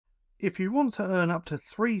If you want to earn up to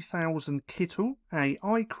 3,000 Kittl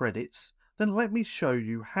AI credits, then let me show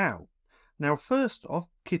you how. Now first off,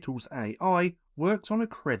 Kittl's AI works on a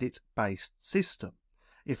credit-based system.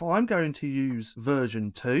 If I'm going to use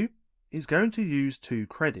version 2, it's going to use 2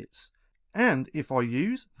 credits. And if I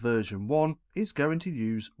use version 1, it's going to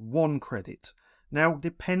use 1 credit. Now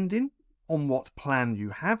depending on what plan you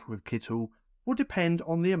have with Kittl will depend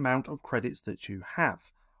on the amount of credits that you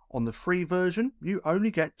have. On the free version, you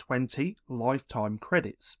only get 20 lifetime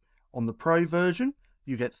credits. On the pro version,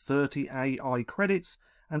 you get 30 AI credits,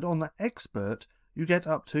 and on the expert, you get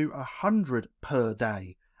up to 100 per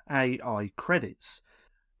day AI credits.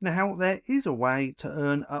 Now, there is a way to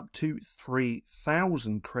earn up to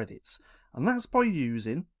 3,000 credits, and that's by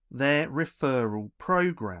using their referral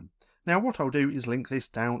program. Now, what I'll do is link this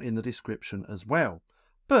down in the description as well.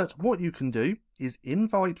 But what you can do is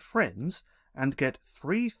invite friends and get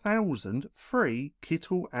 3,000 free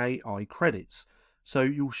Kittl AI credits. So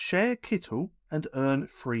you'll share Kittl and earn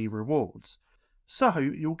free rewards. So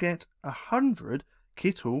you'll get 100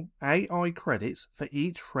 Kittl AI credits for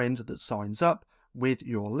each friend that signs up with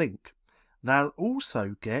your link. They'll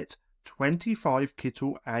also get 25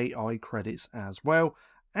 Kittl AI credits as well,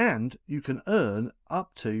 and you can earn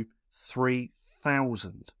up to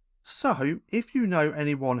 3,000. So, if you know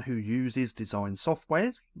anyone who uses design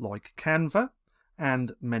software like Canva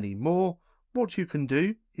and many more, what you can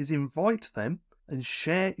do is invite them and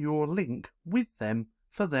share your link with them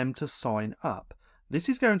for them to sign up. This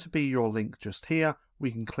is going to be your link just here.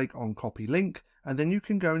 We can click on copy link and then you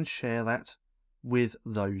can go and share that with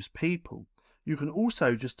those people. You can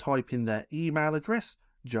also just type in their email address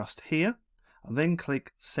just here and then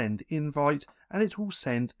click send invite and it will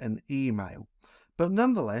send an email. But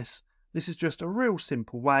nonetheless, this is just a real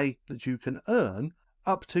simple way that you can earn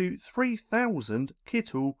up to 3,000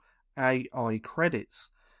 Kittl AI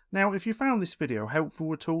credits. Now, if you found this video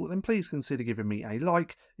helpful at all, then please consider giving me a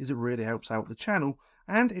like, as it really helps out the channel.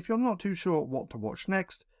 And if you're not too sure what to watch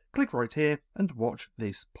next, click right here and watch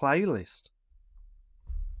this playlist.